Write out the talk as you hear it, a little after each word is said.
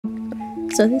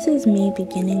So this is me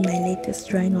beginning my latest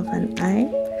drawing of an eye.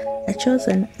 I chose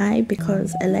an eye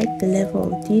because I like the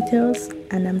level of details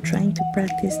and I'm trying to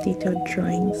practice detailed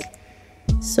drawings.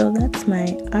 So that's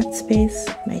my art space,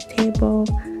 my table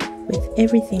with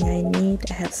everything I need.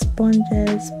 I have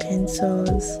sponges,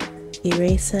 pencils,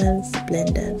 erasers,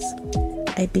 blenders.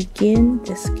 I begin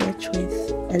the sketch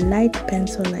with a light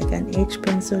pencil like an H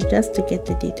pencil just to get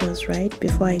the details right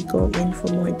before I go in for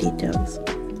more details.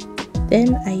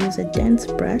 Then I use a dense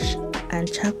brush and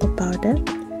charcoal powder.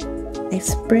 I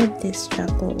spread this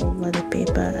charcoal over the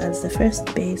paper as the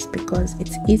first base because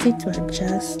it's easy to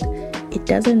adjust. It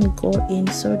doesn't go in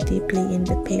so deeply in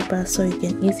the paper, so you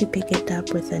can easily pick it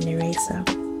up with an eraser.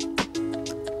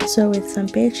 So with some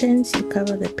patience, you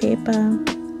cover the paper,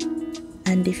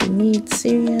 and if you need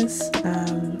serious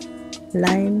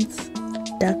lines,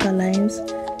 darker lines,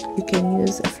 you can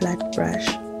use a flat brush.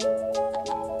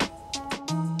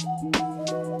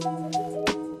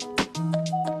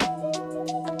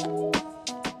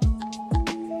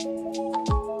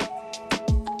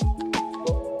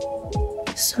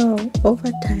 So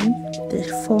over time,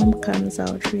 the form comes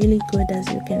out really good, as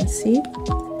you can see,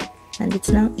 and it's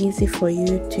now easy for you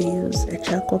to use a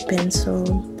charcoal pencil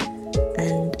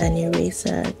and an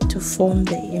eraser to form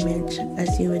the image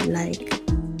as you would like.